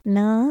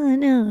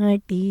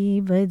నానాటి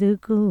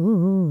బతుకు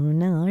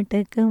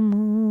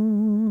నాటకము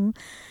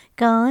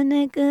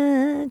కానక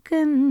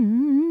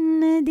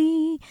కన్నది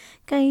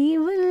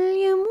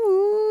కైవల్యము.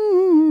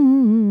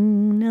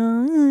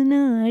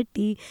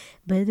 నానాటి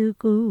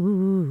బతుకు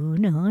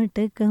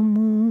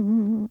నాటకము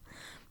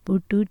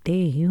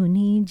పుట్టుటేయు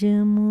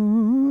నిజము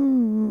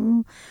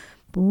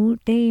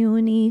పూటేయు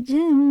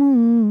నిజము.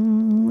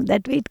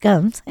 That way it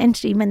comes. And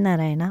Sriman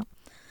Narayana.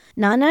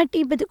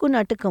 Nanati Batuku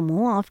Natakamu,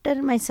 after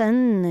my son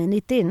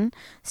Nitin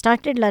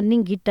started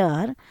learning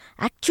guitar,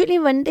 actually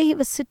one day he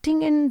was sitting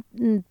and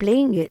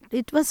playing it.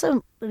 It was a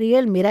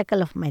real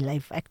miracle of my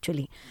life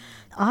actually.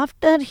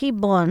 After he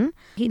born,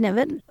 he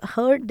never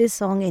heard this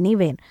song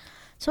anywhere.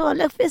 So all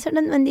of a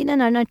sudden one day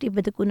Nanati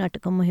Batuku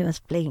Natakamu he was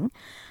playing.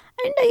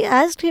 And I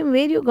asked him,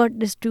 where you got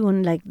this tune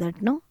like that,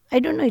 no? I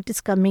don't know, it is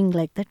coming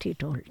like that, he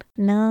told.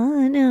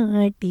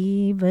 Nanati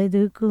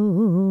baduku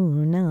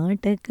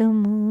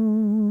natakamu.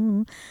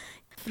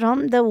 From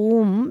the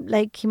womb,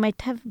 like he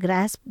might have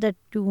grasped that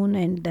tune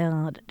and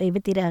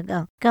Revati raga.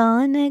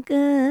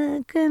 Kanaka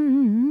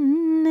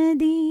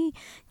kannadi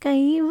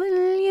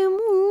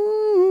kaivalyamu.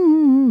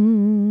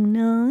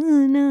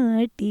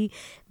 Nanati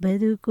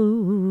baduku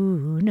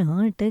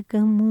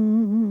natakamu.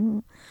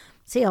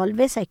 See,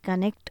 always I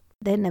connect.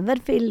 They never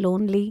feel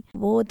lonely.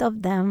 Both of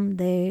them,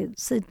 they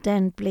sit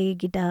and play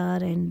guitar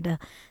and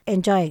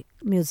enjoy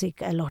music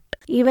a lot.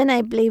 Even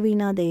I play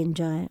veena, they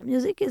enjoy.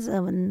 Music is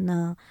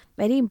one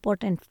very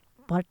important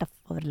part of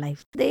our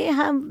life. They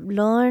have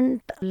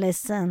learned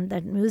lesson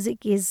that music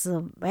is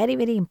very,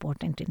 very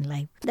important in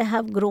life. They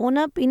have grown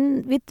up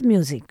with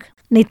music.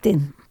 Nitin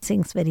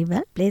sings very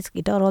well, plays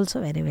guitar also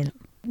very well.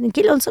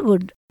 Nikhil also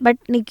good, but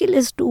Nikhil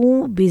is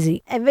too busy.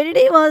 Every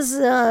day was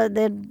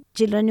their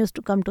children used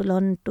to come to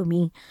learn to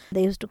me.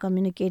 They used to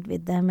communicate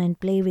with them and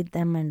play with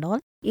them and all.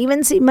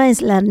 Even Seema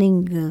is learning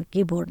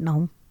keyboard now,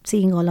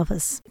 seeing all of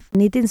us.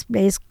 Nitin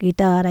plays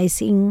guitar, I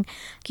sing,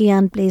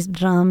 Kian plays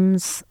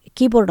drums,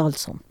 keyboard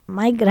also.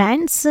 My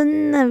grandson,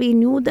 we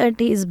knew that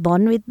he is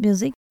born with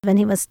music. When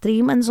he was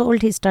 3 months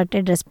old, he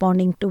started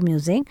responding to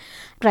music.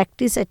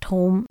 Practice at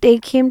home.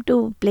 Take him to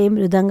play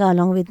mridanga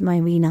along with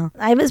my veena.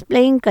 I was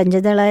playing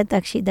Kanjadalaya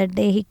Takshi that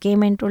day. He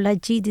came and told,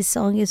 Aji, this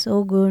song is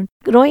so good.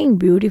 Growing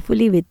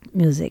beautifully with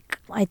music.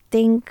 I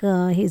think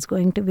he's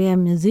going to be a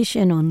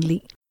musician only.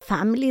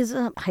 Family is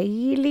a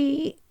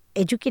highly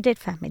educated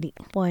family.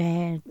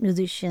 Poets,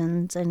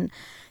 musicians and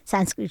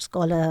Sanskrit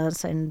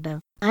scholars and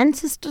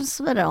ancestors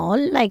were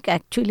all like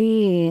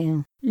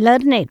actually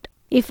learned.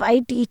 If I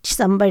teach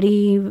somebody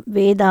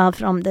Veda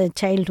from the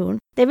childhood,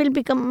 they will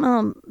become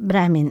a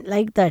Brahmin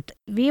like that.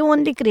 We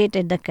only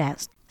created the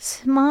caste.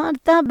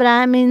 Smarta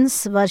Brahmins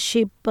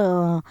worship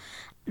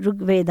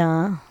Rigveda.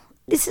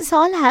 This is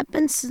all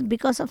happens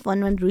because of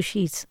one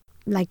Rishis.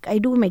 Like I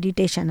do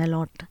meditation a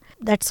lot.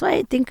 That's why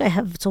I think I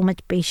have so much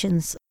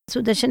patience.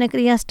 Sudarshana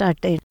Kriya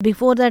started.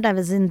 Before that, I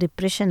was in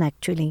depression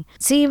actually.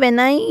 See, when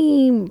I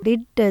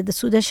did the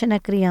Sudarshana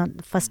Kriya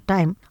first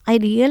time, I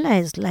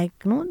realized like,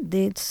 no,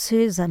 this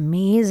is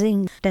amazing.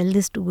 Tell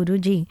this to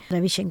Guruji,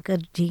 Ravi Shankar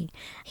ji.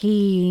 He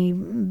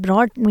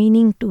brought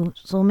meaning to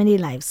so many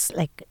lives.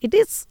 Like, it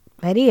is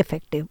very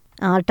effective.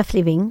 Art of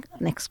Living,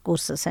 next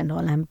courses and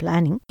all I am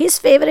planning. His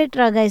favorite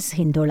raga is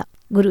Hindola,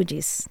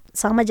 Guruji's.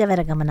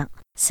 Samajavara Gamana.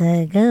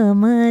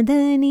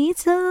 Sagamadani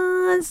sa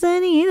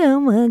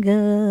saniramaga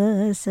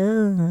sa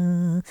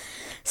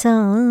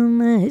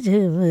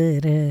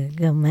Samajavara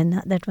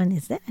Gamana. That one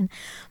is there.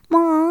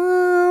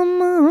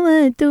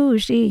 Mamavatu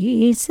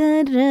Shri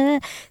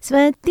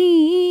Saraswati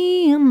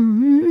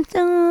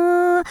Amta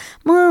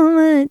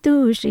Mamavatu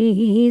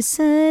Shri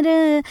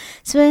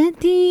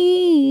Saraswati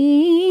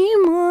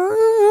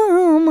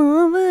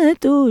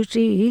Mamavatu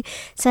Shri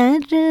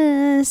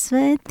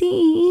Saraswati.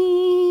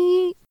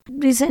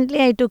 Recently,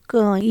 I took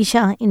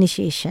Isha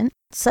initiation.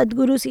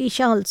 Sadguru's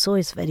Isha also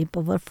is very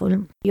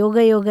powerful.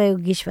 Yoga Yoga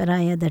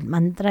Yogeshwaraya, that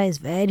mantra is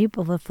very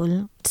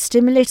powerful. It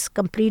stimulates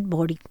complete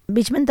body.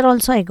 Beach mantra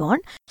also I got.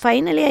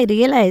 Finally, I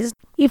realized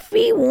if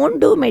we won't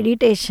do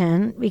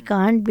meditation, we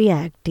can't be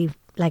active.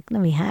 Like no,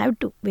 we have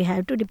to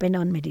depend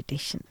on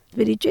meditation.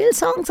 Spiritual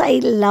songs, I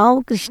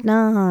love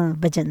Krishna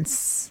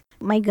bhajans.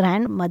 My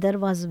grandmother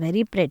was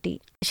very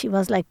pretty. She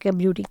was like a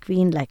beauty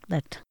queen like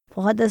that.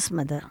 Father's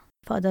mother.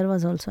 Father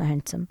was also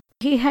handsome.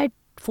 He had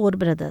 4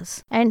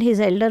 brothers and his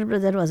elder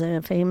brother was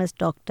a famous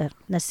doctor,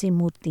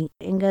 Narsimurthy.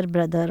 Younger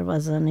brother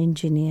was an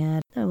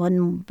engineer.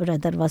 One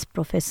brother was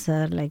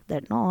professor like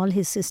that. No, all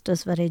his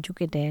sisters were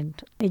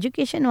educated.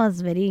 Education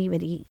was very,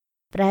 very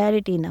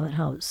priority in our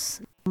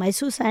house.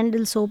 Mysore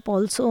sandal soap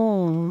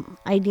also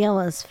idea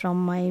was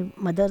from my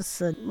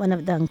mother's, one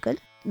of the uncle.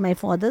 My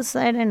father's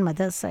side and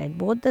mother's side.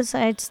 Both the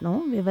sides,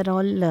 no, we were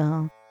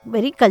all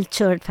very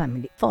cultured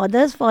family.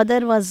 Father's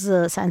father was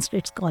a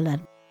Sanskrit scholar.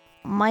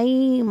 My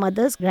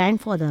mother's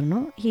grandfather,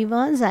 no, he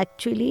was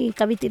actually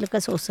Kavitilaka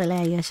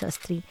Sosalaya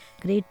Shastri,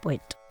 great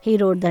poet. He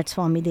wrote that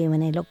Swami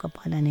Devane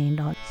Lokapalane and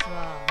all.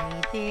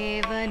 Swami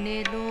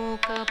Devane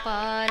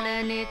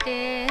Lokapalane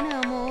te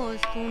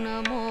namostu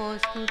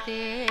namostu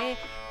te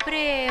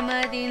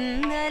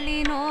ಪ್ರೇಮದಿಂದಲಿ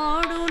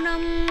ನೋಡು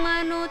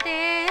ನಮ್ಮನು ತೇ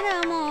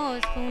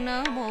ನಮೋಸ್ತು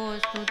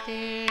ನಮೋಸ್ತು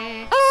ತೇ.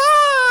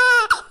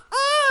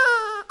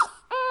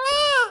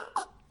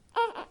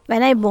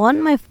 When I born,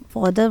 my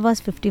father was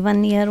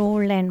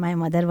 51-year-old and my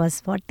mother was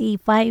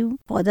 45.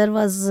 Father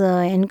was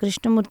N.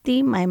 Krishnamurthy.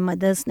 My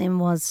mother's name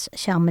was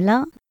Shamala.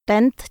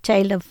 10th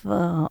child of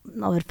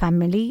our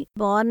family.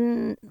 Born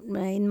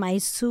in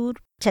Mysore,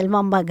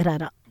 Chelvamba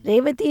Grara.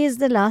 Revati is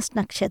the last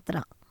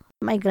nakshatra.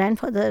 My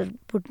grandfather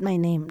put my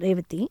name,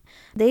 Revati.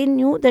 They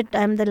knew that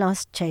I am the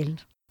last child.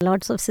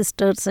 Lots of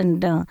sisters and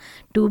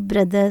 2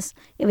 brothers.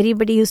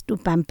 Everybody used to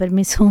pamper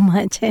me so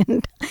much, and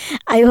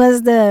I was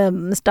the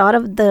star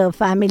of the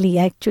family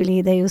actually.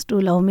 They used to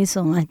love me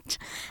so much.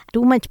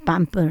 Too much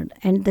pampered,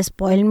 and they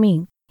spoiled me.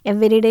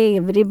 Every day,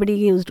 everybody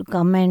used to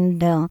come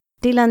and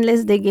till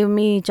unless they give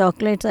me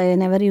chocolates, I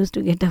never used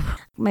to get up.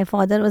 My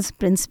father was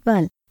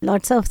principal.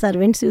 Lots of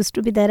servants used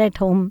to be there at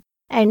home.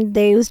 And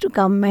they used to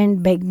come and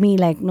beg me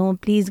like, no,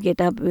 please get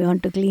up. We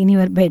want to clean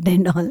your bed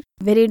and all.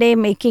 Very day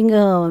making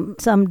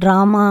some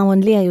drama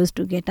only I used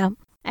to get up.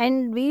 And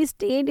we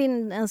stayed in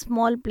a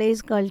small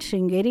place called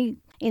Sringeri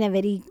in a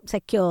very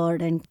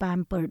secured and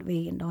pampered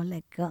way and all.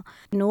 Like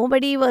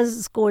nobody was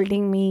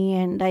scolding me,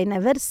 and I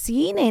never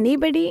seen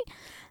anybody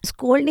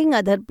scolding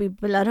other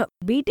people or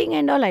beating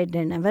and all. I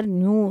never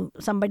knew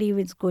somebody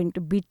was going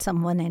to beat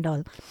someone and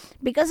all,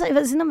 because I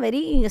was in a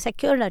very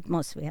secured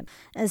atmosphere.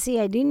 See,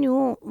 I didn't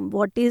know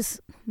what is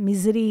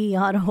misery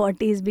or what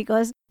is,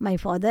 because my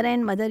father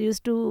and mother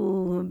used to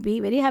be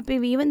very happy,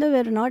 even though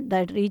we were not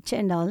that rich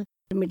and all,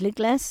 middle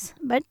class,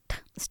 but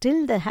still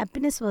the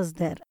happiness was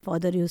there.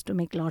 Father used to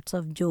make lots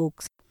of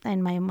jokes,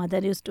 and my mother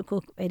used to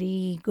cook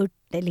very good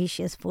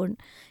delicious food.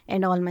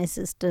 And all my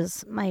sisters,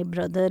 my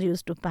brother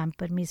used to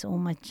pamper me so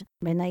much.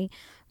 When I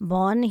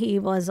born, he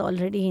was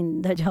already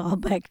in the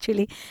job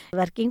actually,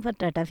 working for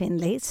Tata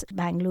Finlays,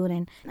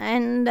 Bangalore,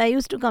 and I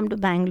used to come to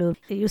Bangalore.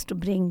 He used to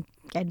bring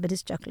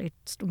Cadbury's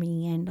chocolates to me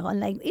and all.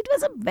 Like, it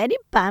was a very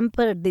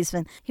pampered this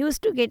one. He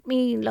used to get me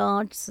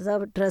lots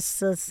of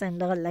dresses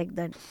and all like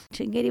that.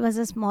 Sringeri was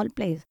a small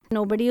place.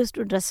 Nobody used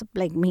to dress up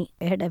like me.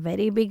 I had a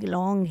very big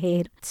long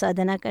hair,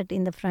 sadhana cut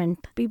in the front.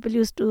 People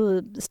used to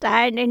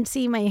stand and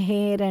see my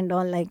hair and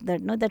all like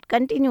that. No, that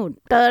continued.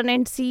 Turn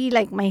and see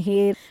like my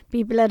hair.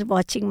 People are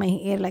watching my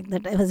hair like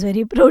that. I was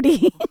very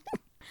proudy.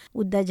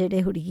 Udda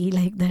Jade Hudgi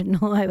like that.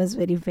 No, I was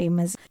very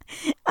famous.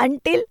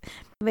 Until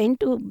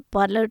went to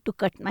parlor to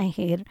cut my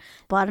hair.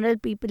 Parlor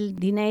people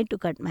denied to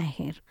cut my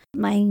hair.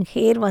 My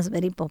hair was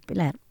very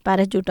popular.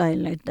 Parachute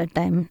oil at that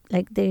time.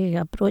 Like, they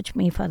approached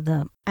me for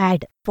the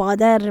ad.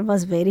 Father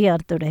was very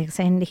orthodox,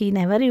 and he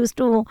never used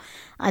to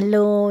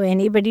allow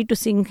anybody to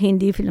sing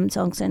Hindi film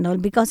songs and all,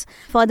 because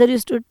father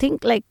used to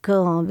think like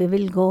we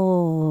will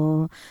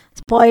go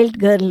spoiled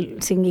girl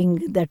singing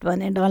that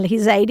one and all.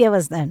 His idea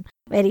was that.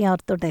 Very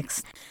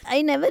orthodox.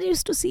 I never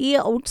used to see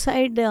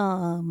outside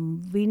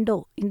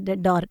window in the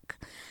dark.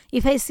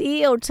 If I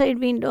see outside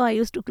window, I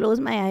used to close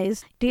my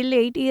eyes. Till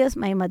 8 years,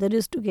 my mother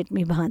used to get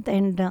me bath.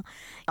 And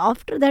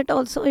after that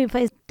also, if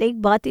I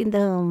take bath in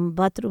the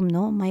bathroom,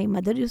 no, my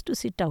mother used to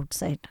sit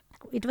outside.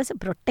 It was a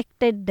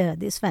protected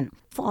this one.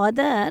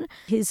 Father,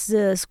 his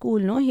school,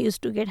 no, he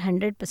used to get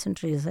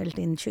 100% result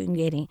in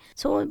Sringeri.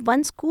 So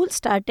one school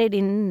started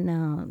in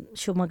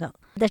Shumaga.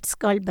 That's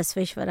called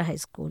Basveshwara High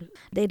School.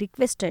 They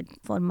requested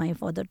for my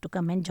father to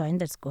come and join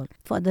that school.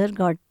 Father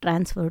got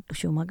transferred to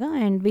Shumaga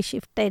and we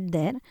shifted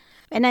there.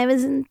 When I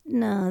was in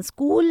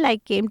school, I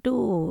came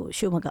to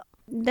Shumaga.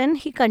 Then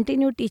he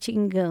continued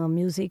teaching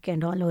music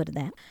and all over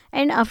there.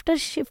 And after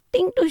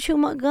shifting to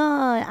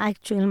Shumaga,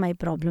 actually my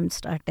problem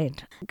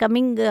started.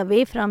 Coming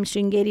away from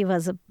Sringeri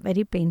was a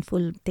very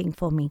painful thing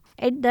for me.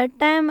 At that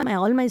time,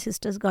 all my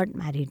sisters got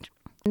married.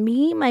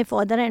 Me, my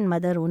father and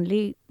mother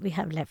only we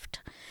have left.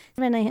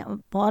 When I was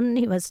born,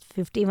 he was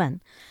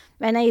 51.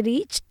 When I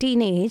reached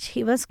teenage,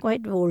 he was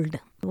quite old.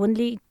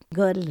 Only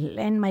girl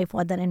and my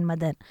father and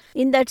mother.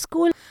 In that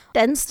school,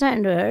 10th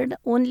standard,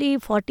 only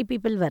 40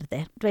 people were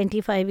there.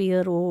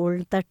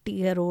 25-year-old,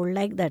 30-year-old,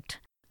 like that.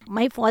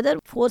 My father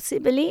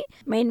forcibly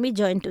made me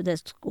join to the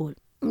school.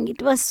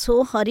 It was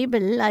so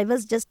horrible. I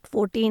was just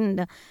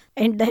 14,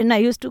 and then I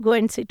used to go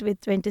and sit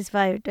with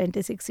 25,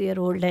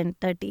 26-year-old and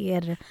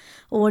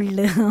 30-year-old.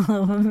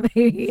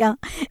 Yeah.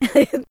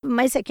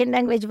 My second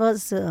language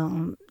was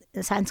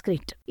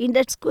Sanskrit. In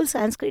that school,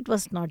 Sanskrit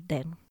was not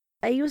there.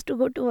 I used to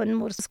go to one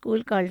more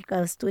school called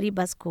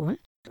Kasturiba School,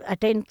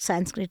 attend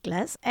Sanskrit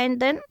class, and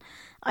then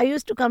I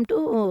used to come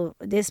to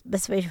this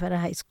Basveshwara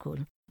High School.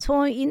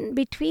 So in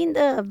between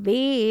the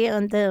way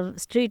on the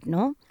street,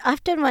 no,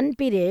 after one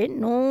period,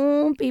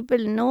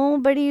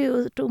 nobody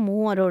used to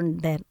move around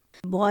there.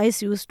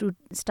 Boys used to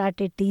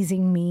started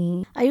teasing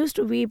me. I used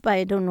to weep.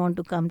 I don't want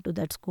to come to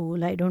that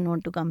school. I don't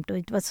want to come to.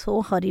 It was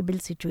so horrible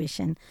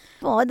situation.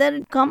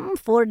 Father, come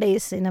 4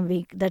 days in a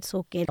week. That's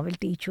okay. I will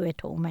teach you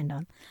at home and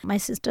all. My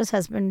sister's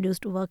husband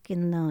used to work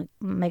in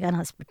Megan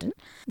Hospital.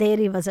 There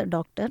he was a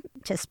doctor,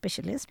 chest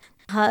specialist.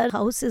 Her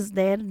house is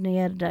there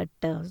near that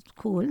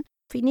school.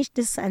 finished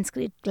this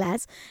Sanskrit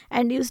class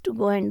and used to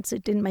go and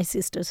sit in my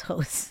sister's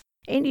house.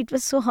 And it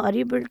was so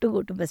horrible to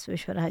go to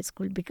Basveshwar High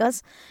School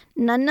because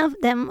none of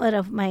them were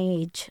of my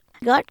age.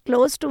 Got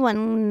close to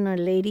one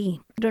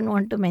lady, don't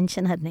want to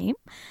mention her name,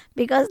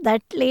 because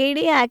that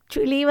lady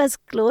actually was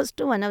close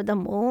to one of the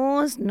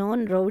most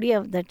known rowdy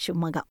of that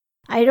Shumaga.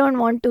 I don't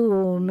want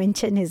to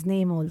mention his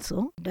name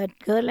also. That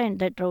girl and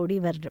that rowdy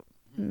were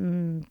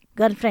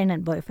girlfriend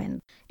and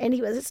boyfriend. And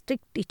he was a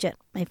strict teacher,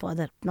 my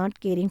father, not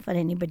caring for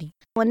anybody.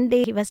 One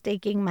day he was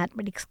taking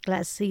mathematics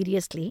class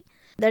seriously.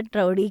 That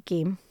rowdy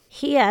came.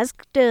 He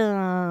asked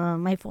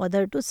my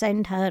father to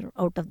send her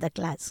out of the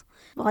class.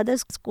 Father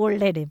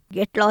scolded him.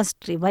 Get lost.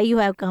 Why you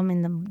have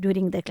come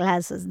during the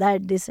classes?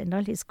 That, this and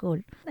all, he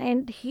scolded.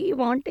 And he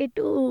wanted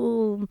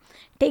to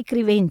take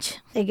revenge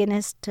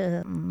against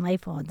my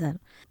father.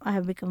 I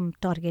have become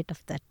target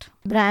of that.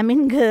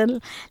 Brahmin girl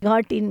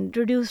got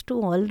introduced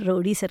to all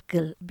rowdy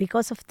circle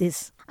because of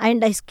this.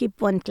 And I skip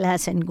one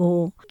class and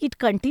go. It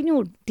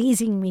continued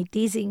teasing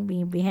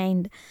me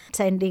behind,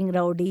 sending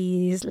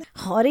rowdies.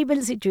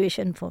 Horrible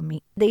situation for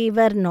me. They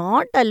were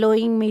not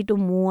allowing me to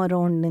move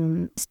around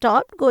and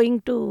stopped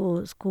going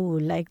to school.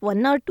 Like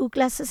 1 or 2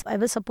 classes I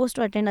was supposed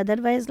to attend.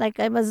 Otherwise, like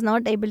I was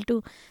not able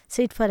to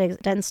sit for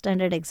 10th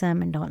standard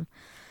exam and all.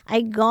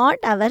 I got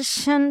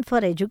aversion for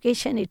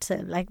education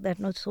itself, like that.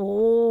 No,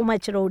 so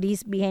much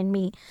rowdies behind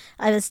me.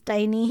 I was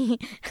tiny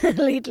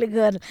little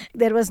girl.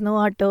 There was no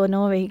auto,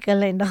 no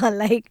vehicle and all.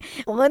 Like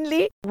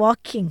only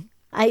walking.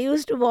 I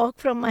used to walk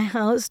from my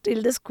house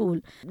till the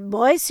school.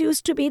 Boys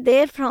used to be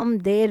there from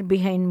there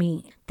behind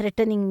me,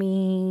 threatening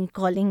me,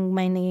 calling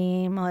my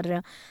name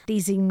or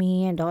teasing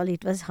me and all.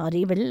 It was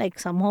horrible. Like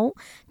somehow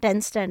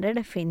 10th standard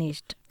I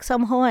finished.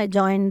 Somehow I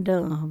joined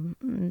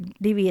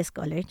DVS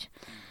college.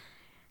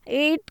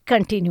 It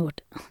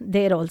continued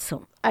there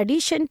also.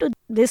 Addition to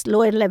this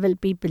lower level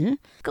people,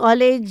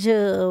 college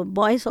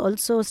boys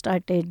also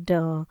started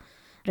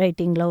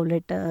writing love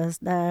letters,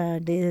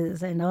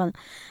 this and all.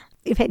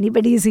 If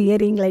anybody is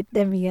hearing, let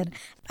them hear.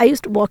 I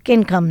used to walk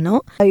and come,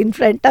 no, in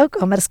front of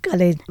Commerce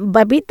College.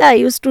 Babita, I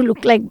used to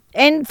look like,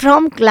 and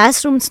from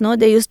classrooms, no,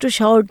 they used to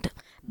shout,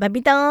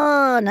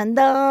 Babita,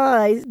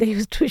 Nanda, they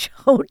used to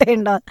shout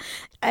and all.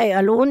 I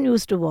alone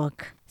used to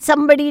walk.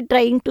 Somebody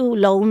trying to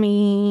love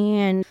me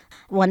and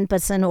one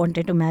person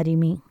wanted to marry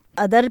me.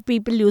 Other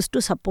people used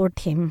to support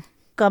him,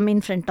 come in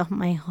front of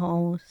my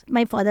house.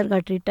 My father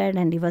got retired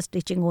and he was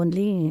teaching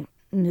only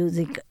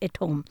music at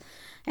home.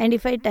 And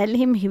if I tell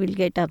him, he will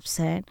get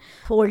upset.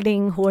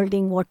 Holding,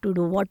 what to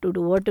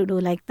do,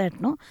 like that,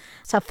 no?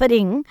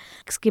 Suffering,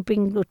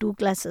 skipping to 2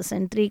 classes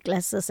and 3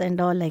 classes and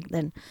all like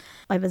that.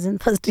 I was in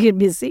first year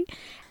busy.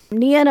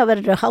 Near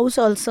our house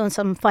also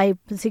some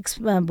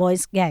 5-6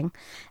 boys gang.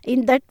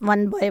 In that,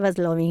 one boy was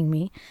loving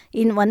me.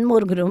 In one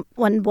more group,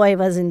 one boy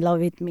was in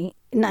love with me.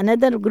 In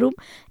another group,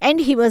 and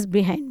he was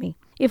behind me.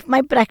 If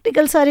my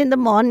practicals are in the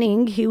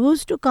morning, he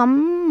used to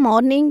come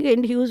morning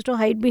and he used to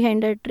hide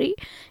behind a tree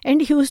and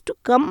he used to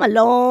come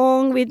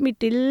along with me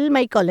till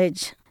my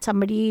college.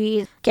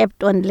 Somebody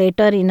kept one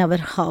letter in our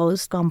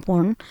house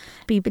compound.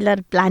 People are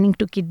planning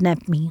to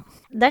kidnap me.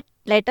 That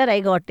letter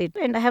I got it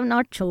and I have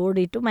not showed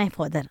it to my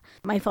father.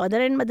 My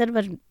father and mother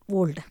were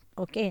old.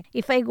 Okay.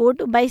 If I go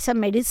to buy some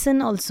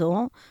medicine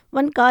also,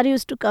 one car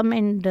used to come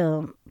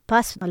and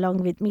pass along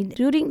with me.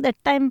 During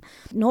that time,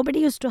 nobody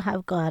used to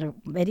have car,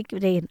 very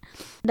rare.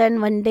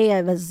 Then one day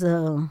I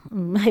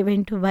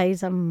went to buy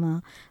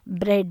some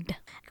bread.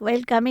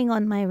 While coming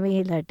on my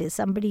way, that is,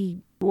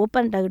 somebody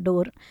opened a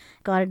door,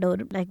 car door,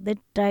 like that,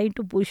 tried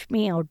to push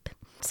me out.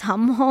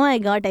 Somehow I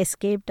got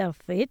escaped of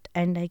it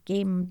and I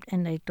came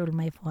and I told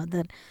my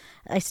father.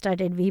 I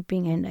started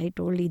weeping and I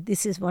told him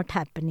this is what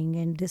happening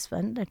and this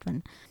one, that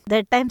one.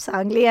 That time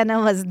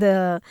Sangliana was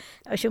the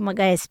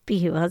Shumaga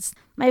SP was.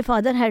 My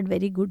father had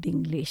very good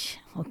English.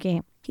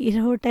 Okay. He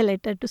wrote a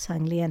letter to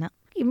Sangliana.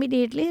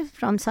 Immediately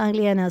from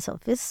Sangliana's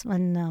office,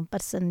 one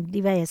person,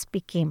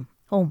 DYSP, came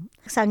home.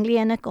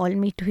 Sangliana called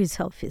me to his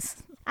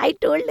office. I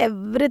told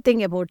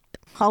everything about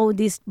how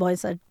these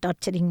boys are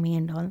torturing me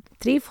and all.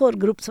 3-4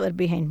 groups were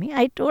behind me.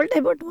 I told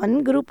about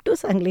one group to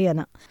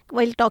Sangliana.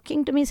 While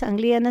talking to me,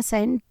 Sangliana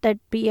sent that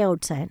PA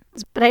outside.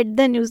 Spread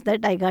the news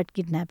that I got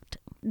kidnapped.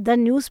 The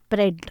news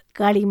spread.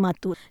 Kali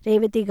Matu.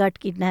 Revati got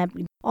kidnapped.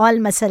 All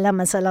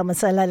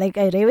masala. Like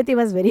Revati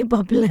was very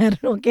popular.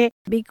 Okay.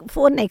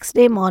 Before next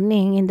day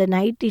morning, in the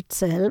night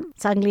itself,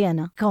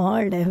 Sangliana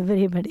called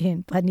everybody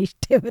and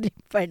punished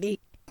everybody.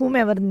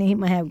 Whomever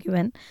name I have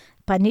given,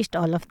 punished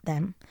all of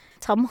them.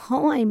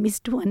 Somehow I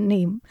missed one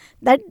name.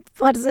 That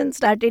person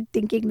started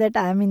thinking that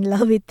I am in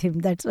love with him.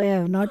 That's why I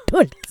have not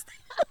told.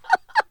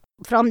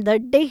 From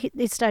that day,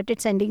 they started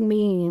sending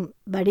me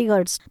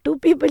bodyguards. 2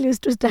 people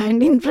used to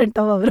stand in front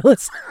of our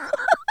house.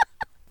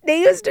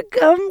 They used to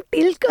come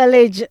till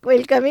college.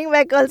 While coming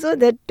back also,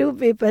 there two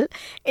people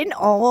in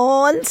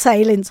all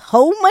silence.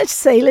 How much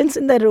silence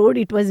in the road,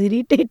 it was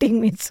irritating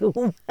me so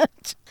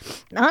much.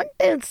 Not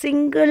a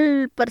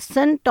single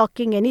person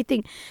talking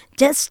anything.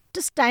 Just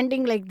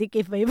standing like the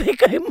if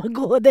I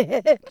go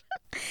there.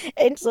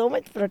 And so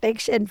much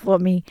protection for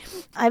me.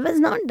 I was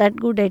not that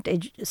good at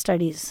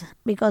studies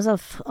because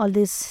of all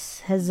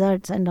these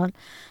hazards and all.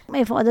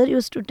 My father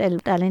used to tell,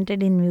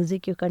 talented in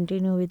music, you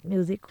continue with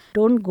music.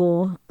 Don't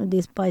go,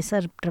 these boys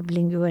are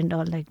troubling you and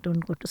all, like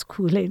don't go to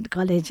school and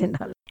college and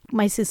all.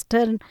 My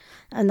sister,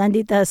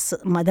 Nandita's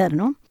mother,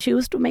 no, she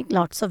used to make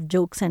lots of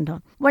jokes and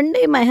all. One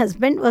day my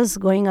husband was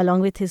going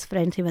along with his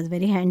friends. He was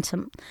very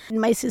handsome. And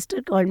my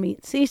sister called me,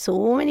 see,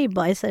 so many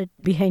boys are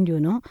behind you,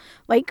 no?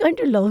 Why can't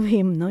you love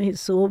him, no?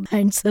 He's so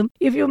handsome.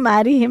 If you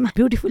marry him,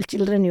 beautiful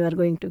children you are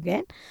going to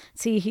get.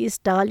 See, he's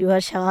tall, you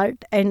are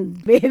short,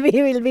 and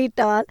baby will be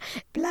tall.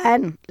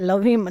 Plan,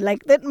 love him.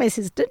 Like that, my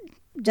sister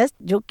just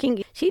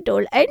joking, she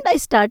told. And I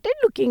started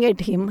looking at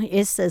him.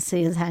 Yes,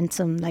 he is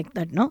handsome, like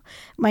that, no?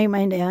 My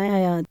mind,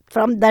 yeah.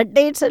 From that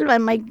day itself,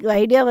 my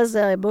idea was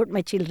about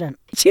my children.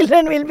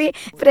 Children will be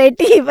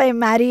pretty if I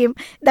marry him.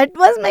 That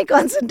was my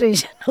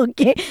concentration,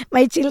 okay?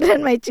 My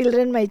children,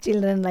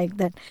 like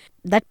that.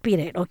 That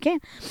period, okay?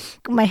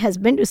 My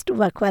husband used to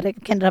work for a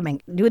Canara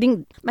Bank.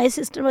 During, my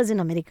sister was in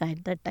America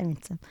at that time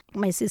itself.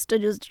 My sister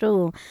used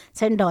to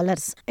send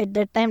dollars. At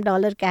that time,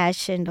 dollar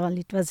cash and all,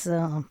 it was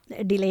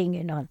delaying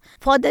and all.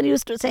 Father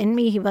used to send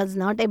me, he was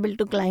not able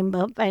to climb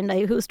up, and I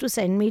used to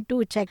send me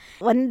to check.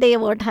 One day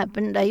what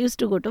happened, I used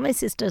to go to my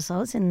sister's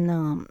house in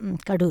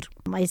Kadur.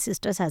 My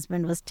sister's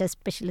husband was chest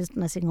specialist,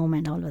 nursing home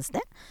and all was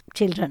there.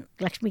 Children,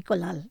 Lakshmi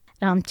Kolal,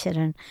 Ram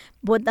Charan,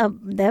 both of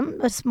them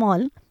were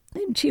small.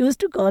 And she used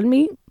to call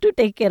me to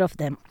take care of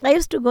them. I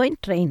used to go in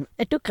train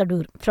to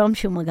Kadur from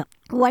Shumaga.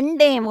 One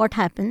day what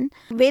happened,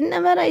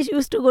 whenever I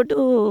used to go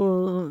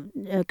to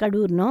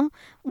Kadur, no,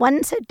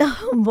 one set of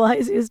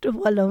boys used to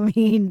follow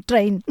me in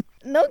train.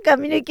 No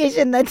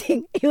communication,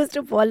 nothing. Used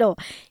to follow.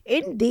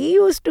 And they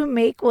used to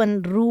make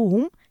one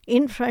room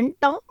in front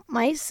of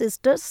my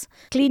sister's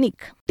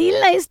clinic.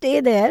 Till I stay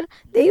there,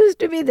 they used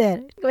to be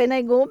there. When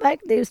I go back,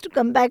 they used to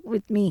come back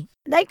with me.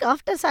 Like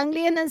after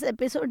Sangliana's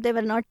episode, they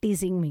were not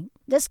teasing me.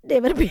 Just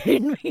they were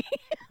behind me.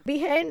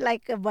 Behind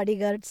like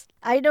bodyguards.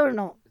 I don't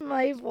know.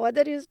 My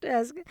father used to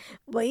ask,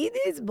 why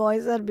these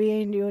boys are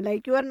behind you?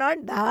 Like you are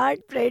not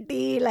that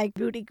pretty, like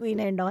beauty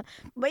queen and all.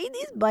 Why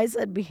these boys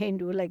are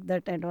behind you like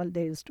that and all,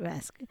 they used to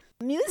ask.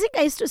 Music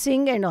I used to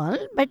sing and all,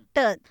 but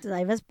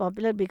I was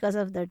popular because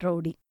of that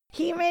rowdy.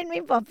 He made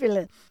me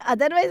popular.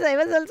 Otherwise, I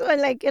was also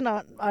like an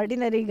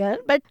ordinary girl,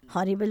 but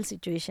horrible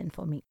situation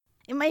for me.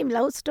 In my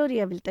love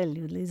story, I will tell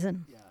you,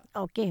 listen. Yeah.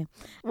 Okay.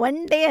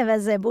 One day I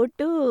was about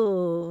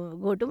to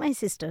go to my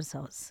sister's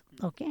house.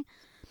 Okay.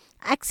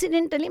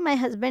 Accidentally, my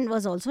husband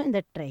was also in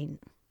the train.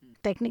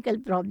 Technical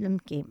problem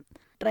came.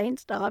 Train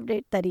stopped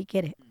at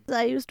Tarikere. So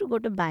I used to go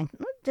to bank.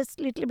 No? Just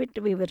little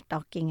bit we were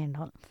talking and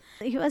all.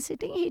 He was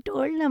sitting, he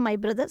told, my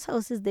brother's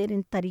house is there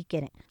in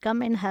Tarikere.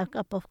 Come and have a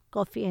cup of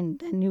coffee and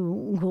then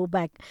you go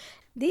back.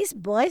 These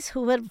boys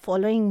who were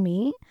following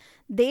me,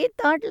 they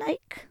thought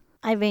like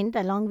I went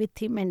along with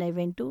him and I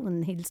went to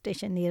a hill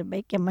station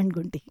nearby,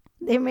 Kemmangundi.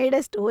 They made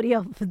a story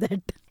of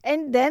that.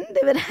 And then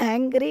they were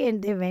angry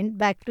and they went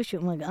back to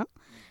Shumaga.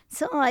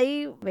 So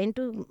I went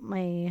to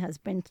my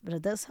husband's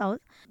brother's house,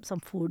 some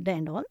food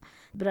and all.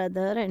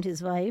 Brother and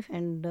his wife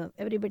and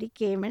everybody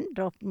came and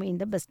dropped me in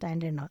the bus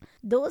stand and all.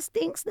 Those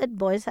things that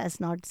boys has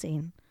not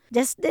seen.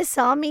 Just they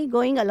saw me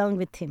going along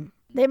with him.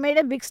 They made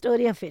a big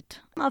story of it.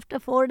 After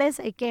 4 days,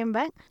 I came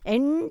back.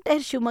 Entire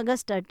Shumaga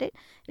started.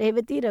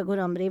 Revati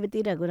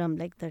Raghuram,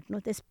 like that. No,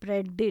 they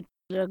spread it.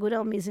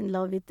 Raghuram is in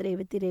love with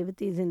Revati.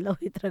 Revati is in love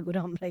with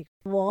Raghuram. Like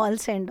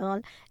walls and all.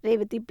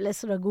 Revati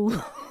plus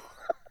Raghu.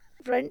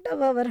 Front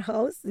of our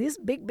house, these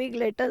big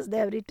letters they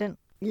have written.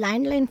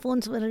 Landline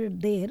phones were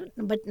there,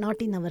 but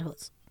not in our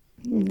house.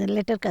 The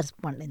letter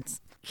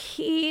correspondence.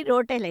 He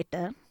wrote a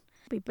letter.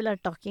 People are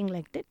talking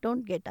like that.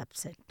 Don't get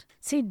upset.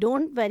 See,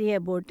 don't worry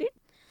about it.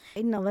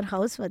 In our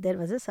house, there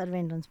was a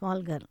servant, one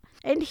small girl.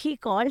 And he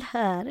called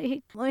her,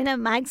 in a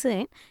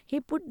magazine, he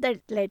put that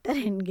letter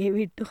and gave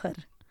it to her.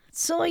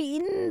 So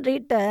in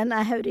return,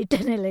 I have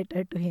written a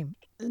letter to him.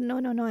 No,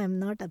 I'm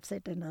not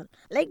upset and all.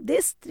 Like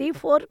this,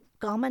 3-4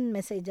 common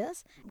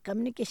messages,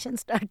 communication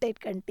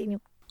started, continue.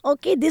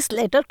 Okay, this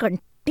letter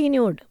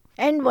continued.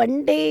 And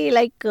one day,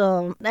 like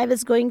I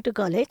was going to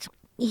college,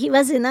 he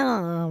was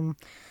in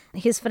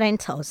his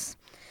friend's house.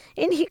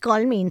 And he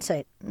called me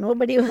inside.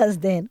 Nobody was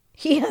there.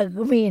 He hugged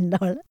me and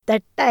all.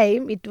 That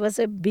time, it was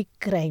a big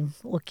crime.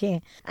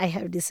 Okay. I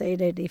have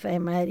decided if I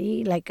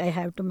marry, like I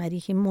have to marry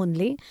him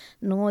only.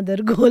 No other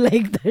go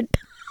like that.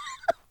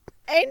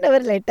 And our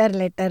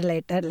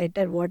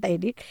letter, what I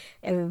did,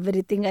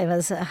 everything I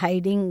was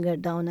hiding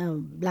down a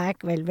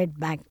black velvet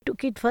bag.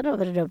 Took it for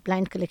our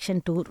plant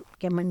collection tour,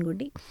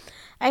 Kemmangundi.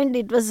 And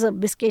it was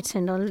biscuits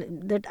and all.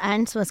 That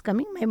ants was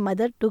coming. My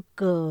mother took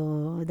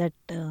that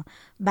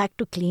bag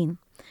to clean.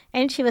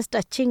 And she was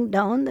touching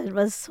down. There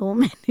was so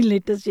many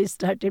letters. She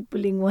started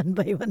pulling one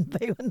by one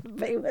by one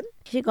by one.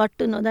 She got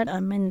to know that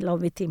I'm in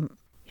love with him.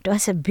 It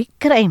was a big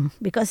crime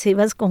because he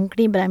was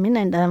Konkani Brahmin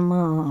and I'm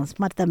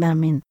Smarta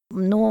Brahmin.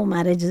 No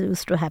marriage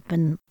used to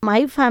happen.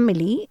 My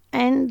family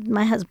and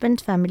my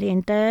husband's family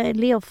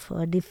entirely of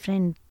a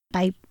different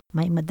type.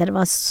 My mother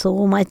was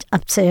so much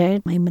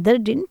upset. My mother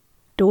didn't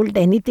told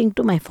anything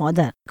to my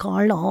father.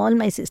 Called all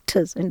my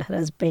sisters and her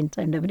husbands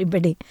and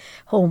everybody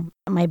home.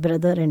 My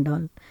brother and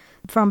all.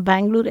 From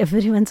Bangalore,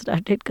 everyone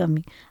started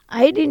coming.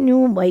 I didn't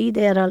know why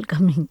they are all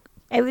coming.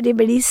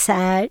 Everybody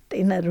sat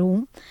in a room,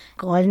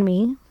 called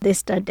me. They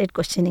started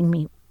questioning me.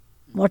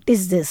 What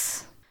is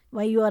this?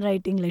 Why you are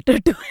writing letter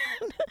to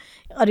him?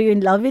 Are you in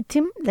love with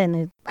him?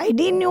 Then I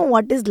didn't know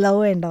what is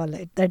love and all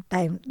at that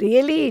time.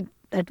 Really,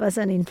 that was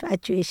an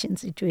infatuation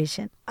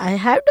situation. I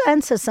have to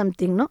answer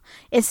something, no?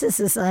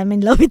 Yes, I'm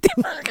in love with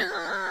him.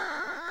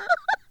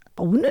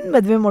 ಅವನನ್ನು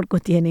ಮದುವೆ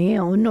ಮಾಡ್ಕೋತೀಯನೇ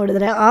ಅವ್ನು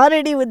ನೋಡಿದ್ರೆ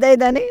already ಉದ್ದ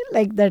ಇದ್ದಾನೆ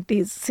like that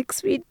is 6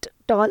 feet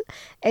tall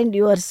and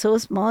you are so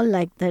small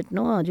like that,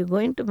 no, are you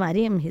going to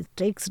marry him? He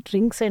takes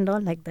drinks and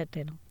all like that,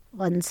 you know.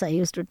 Once I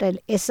used to tell,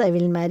 yes, I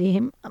will marry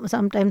him.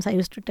 Sometimes I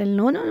used to tell,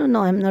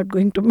 no, I'm not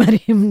going to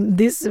marry him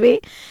this way.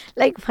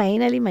 Like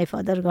finally my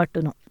father got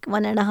to know.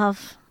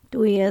 1.5,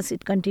 2 years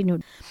it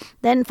continued.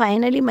 Then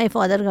finally my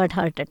father got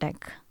heart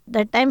attack.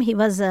 That time he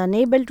was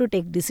unable to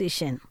take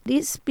decision.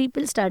 These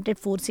people started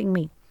forcing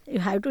me.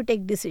 You have to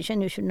take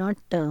decision. You should not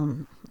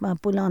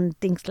pull on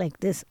things like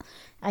this.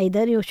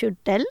 Either you should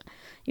tell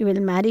you will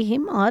marry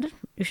him or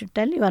you should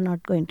tell you are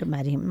not going to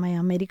marry him. My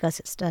America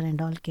sister and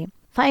all came.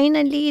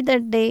 Finally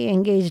that day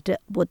engaged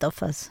both of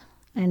us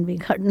and we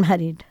got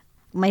married.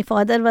 My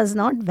father was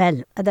not well.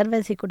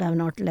 Otherwise he could have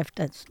not left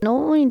us. No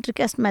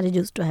intercaste marriage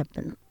used to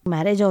happen.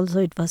 Marriage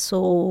also, it was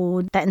so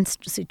tense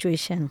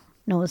situation.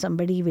 No,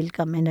 somebody will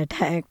come and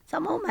attack.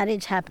 Somehow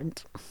marriage happened.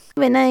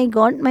 When I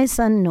got my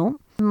son,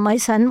 my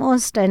son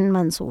was 10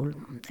 months old.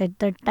 At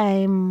that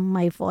time,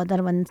 my father,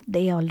 one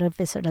day, all of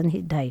a sudden, he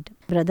died.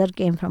 Brother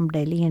came from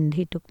Delhi and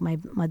he took my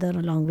mother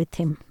along with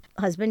him.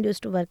 Husband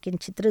used to work in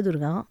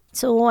Chitradurga.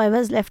 So I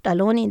was left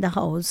alone in the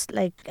house.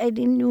 Like, I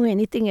didn't know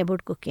anything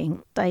about cooking.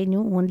 I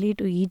knew only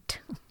to eat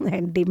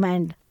and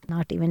demand.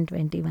 Not even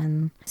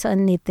 21. Son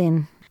Nitin,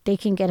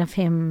 taking care of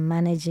him,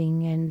 managing,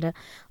 and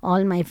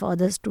all my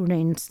father's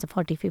students, the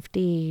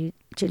 40-50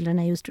 children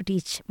I used to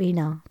teach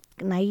Veena.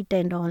 Night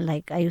and all,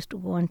 like I used to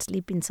go and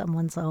sleep in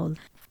someone's house,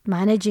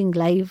 managing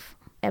life.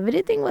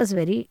 Everything was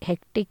very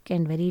hectic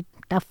and very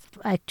tough,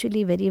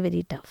 actually very,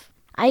 very tough.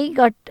 I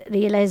got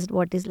realized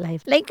what is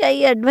life. Like I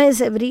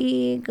advise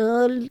every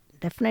girl,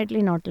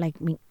 definitely not like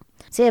me.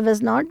 See, I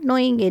was not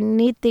knowing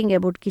anything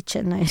about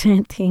kitchen,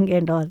 anything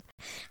and all.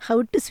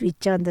 How to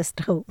switch on the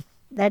stove.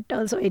 That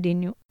also I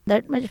didn't know.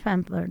 That much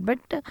pampered. But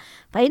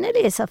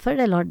finally I suffered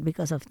a lot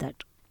because of that.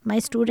 My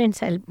students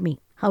helped me.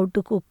 How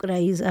to cook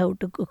rice, how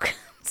to cook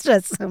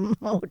rasam,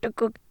 how to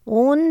cook.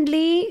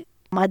 Only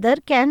mother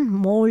can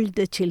mold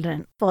the children.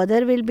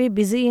 Father will be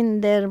busy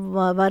in their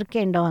work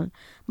and all.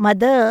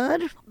 Mother,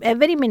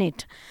 every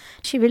minute,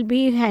 she will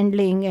be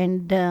handling.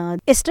 And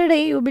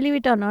yesterday, you believe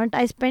it or not,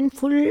 I spent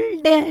full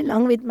day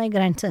along with my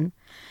grandson.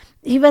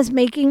 He was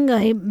making,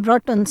 he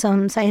brought on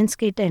some science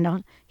kit and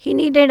all. He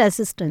needed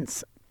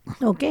assistance.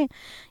 Okay.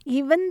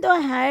 Even though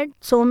I had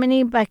so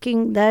many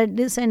packing, that,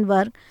 this and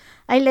work,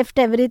 I left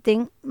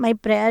everything. My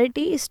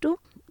priority is to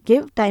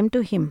give time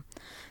to him.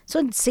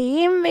 So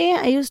same way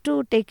I used to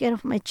take care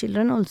of my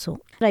children also.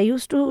 I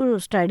used to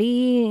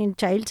study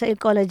child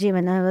psychology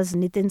when I was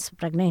Nitin's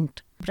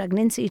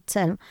pregnancy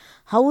itself.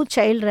 How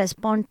child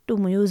respond to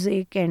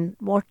music and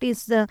what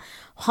is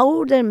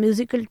how the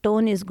musical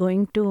tone is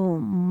going to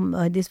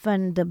this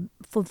one, the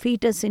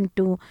fetus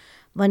into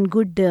one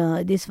good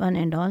this one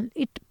and all.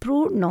 It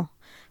proved no.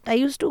 I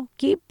used to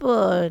keep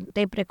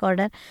tape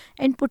recorder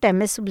and put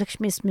MS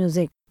Subbulakshmi's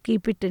music.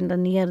 Keep it in the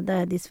near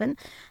this one.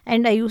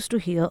 And I used to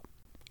hear.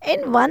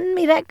 And one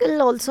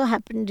miracle also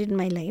happened in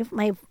my life.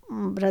 My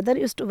brother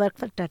used to work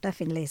for Tata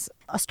Finlays.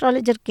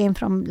 Astrologer came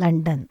from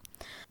London.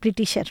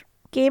 Britisher.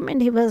 Came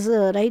and he was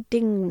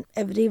writing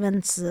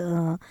everyone's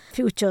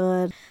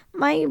future.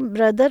 My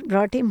brother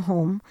brought him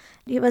home.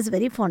 He was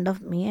very fond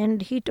of me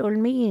and he told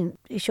me,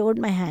 he showed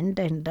my hand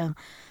and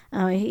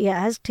he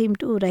asked him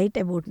to write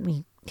about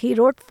me. He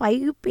wrote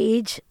 5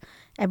 pages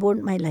about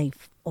my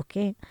life.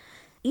 Okay.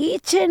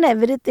 Each and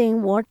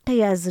everything what he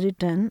has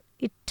written,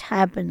 it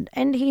happened.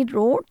 And he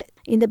wrote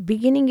in the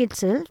beginning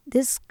itself,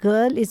 this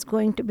girl is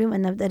going to be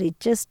one of the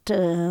richest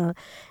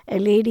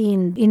lady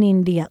in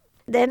India.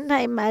 Then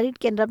I married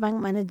Canara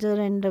Bank manager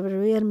and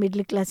we are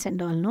middle class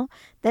and all, no.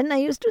 Then I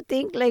used to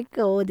think like,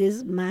 oh,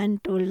 this man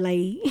told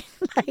lie.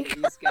 Like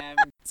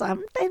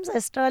sometimes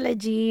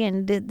astrology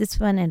and this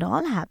one and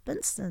all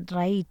happens,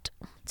 right?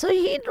 So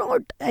he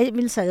wrote, I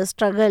will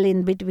struggle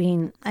in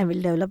between. I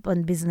will develop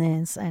on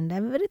business and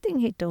everything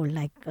he told.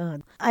 Like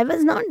I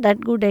was not that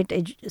good at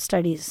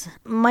studies.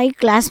 My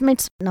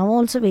classmates, now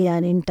also we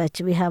are in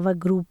touch. We have a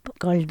group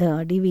called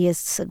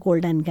DVS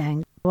Golden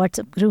Gang.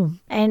 WhatsApp group,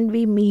 and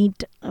we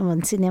meet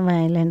once in a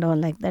while and all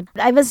like that.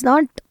 I was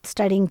not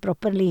studying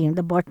properly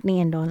the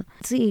botany and all.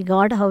 See,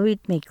 God, how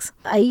it makes.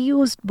 I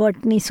used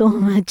botany so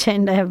much,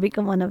 and I have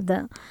become one of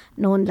the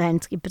known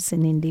landscapers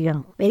in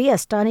India. Very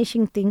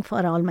astonishing thing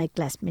for all my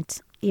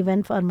classmates,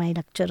 even for my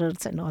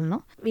lecturers and all.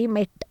 No, we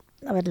met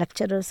our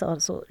lecturers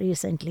also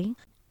recently.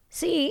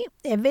 See,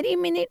 every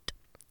minute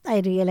I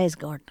realize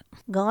God.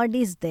 God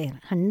is there.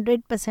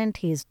 100%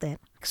 He is there.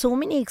 So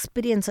many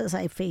experiences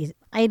I face.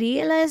 I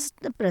realized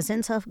the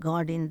presence of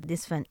God in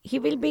this one. He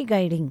will be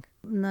guiding.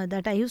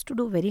 That I used to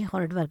do very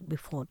hard work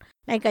before.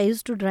 Like I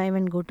used to drive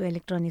and go to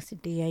Electronic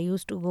City. I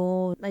used to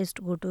go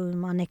to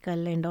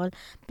Manekal and all.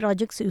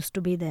 Projects used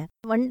to be there.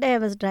 One day I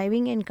was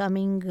driving and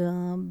coming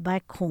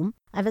back home.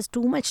 I was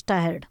too much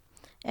tired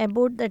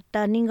about the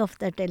turning of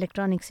that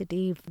Electronic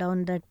City.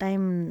 Down that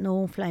time,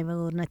 no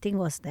flyover, nothing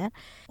was there.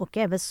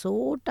 Okay, I was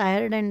so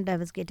tired and I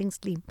was getting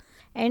sleep.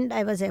 And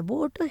I was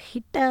about to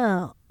hit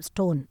a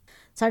stone.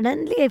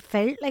 Suddenly, I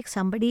felt like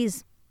somebody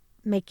is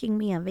making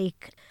me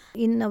awake.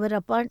 In our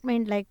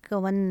apartment, like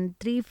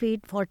 3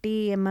 feet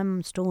 40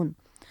 stone.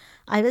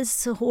 I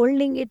was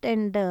holding it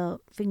and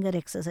finger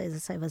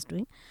exercises I was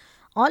doing.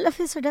 All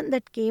of a sudden,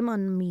 that came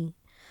on me.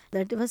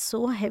 That was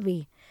so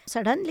heavy.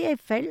 Suddenly, I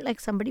felt like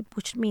somebody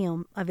pushed me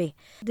away.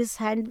 This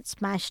hand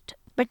smashed,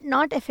 but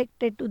not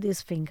affected to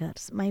these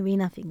fingers, my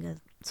Veena fingers.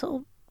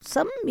 So,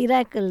 some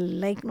miracle,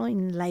 like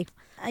in life,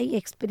 I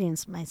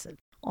experienced myself.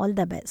 All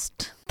the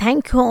best.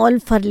 Thank you all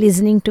for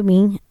listening to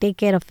me. Take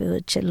care of your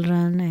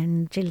children,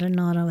 and children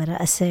are our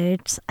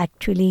assets.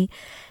 Actually,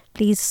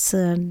 please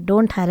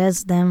don't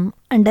harass them,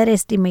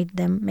 underestimate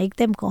them, make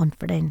them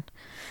confident.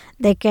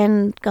 They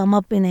can come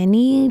up in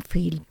any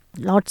field.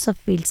 Lots of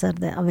fields are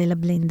there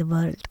available in the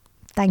world.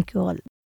 Thank you all.